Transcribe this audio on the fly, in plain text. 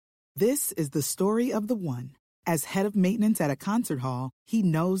This is the story of the one. As head of maintenance at a concert hall, he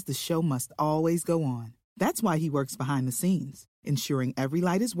knows the show must always go on. That's why he works behind the scenes, ensuring every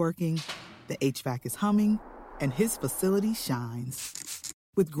light is working, the HVAC is humming, and his facility shines.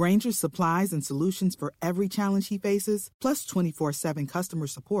 With Grainger's supplies and solutions for every challenge he faces, plus 24/7 customer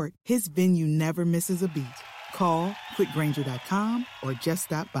support, his venue never misses a beat. Call quickgrainger.com or just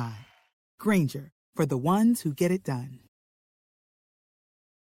stop by. Grainger, for the ones who get it done.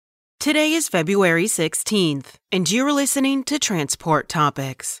 Today is February 16th, and you're listening to Transport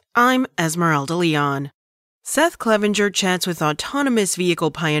Topics. I'm Esmeralda Leon. Seth Clevenger chats with autonomous vehicle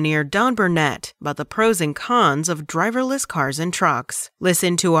pioneer Don Burnett about the pros and cons of driverless cars and trucks.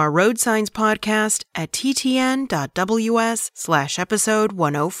 Listen to our Road Signs podcast at ttn.ws/episode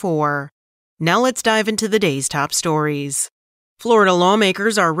 104. Now let's dive into the day's top stories. Florida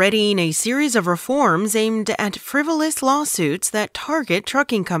lawmakers are readying a series of reforms aimed at frivolous lawsuits that target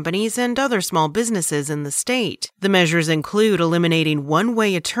trucking companies and other small businesses in the state. The measures include eliminating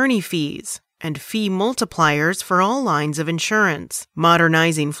one-way attorney fees and fee multipliers for all lines of insurance,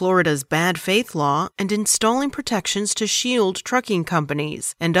 modernizing Florida's bad faith law, and installing protections to shield trucking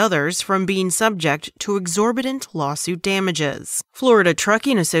companies and others from being subject to exorbitant lawsuit damages. Florida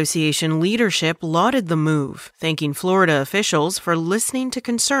Trucking Association leadership lauded the move, thanking Florida officials for listening to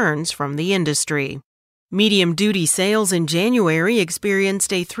concerns from the industry. Medium-duty sales in January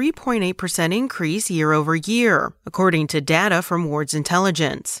experienced a 3.8% increase year-over-year, according to data from Ward's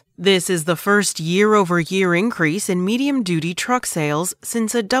Intelligence. This is the first year-over-year increase in medium-duty truck sales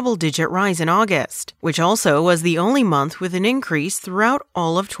since a double-digit rise in August, which also was the only month with an increase throughout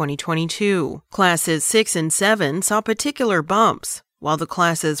all of 2022. Classes 6 and 7 saw particular bumps, while the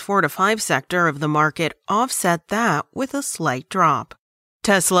Classes 4 to 5 sector of the market offset that with a slight drop.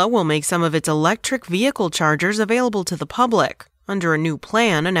 Tesla will make some of its electric vehicle chargers available to the public under a new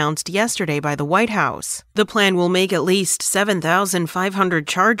plan announced yesterday by the White House. The plan will make at least 7,500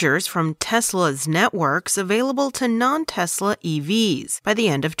 chargers from Tesla's networks available to non-Tesla EVs by the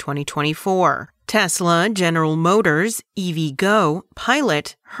end of 2024. Tesla, General Motors, EVgo,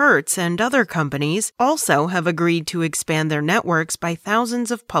 Pilot, Hertz, and other companies also have agreed to expand their networks by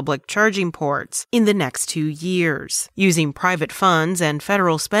thousands of public charging ports in the next 2 years, using private funds and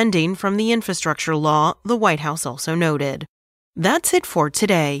federal spending from the infrastructure law, the White House also noted. That's it for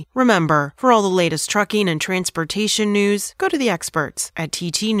today. Remember, for all the latest trucking and transportation news, go to the experts at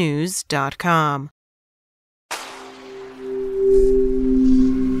ttnews.com.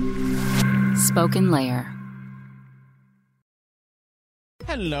 SpokenLayer.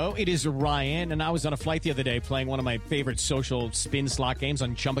 Hello, it is Ryan, and I was on a flight the other day playing one of my favorite social spin slot games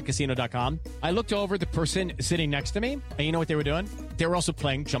on ChumbaCasino.com. I looked over at the person sitting next to me, and you know what they were doing? They were also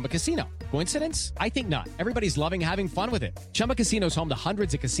playing Chumba Casino. Coincidence? I think not. Everybody's loving having fun with it. Chumba Casino is home to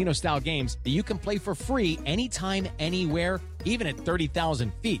hundreds of casino-style games that you can play for free anytime, anywhere, even at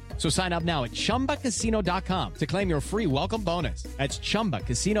 30,000 feet. So sign up now at ChumbaCasino.com to claim your free welcome bonus. That's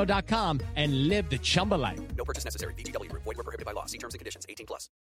ChumbaCasino.com and live the Chumba life. No purchase necessary. VGW. Void where prohibited by law. See terms and conditions. 18+.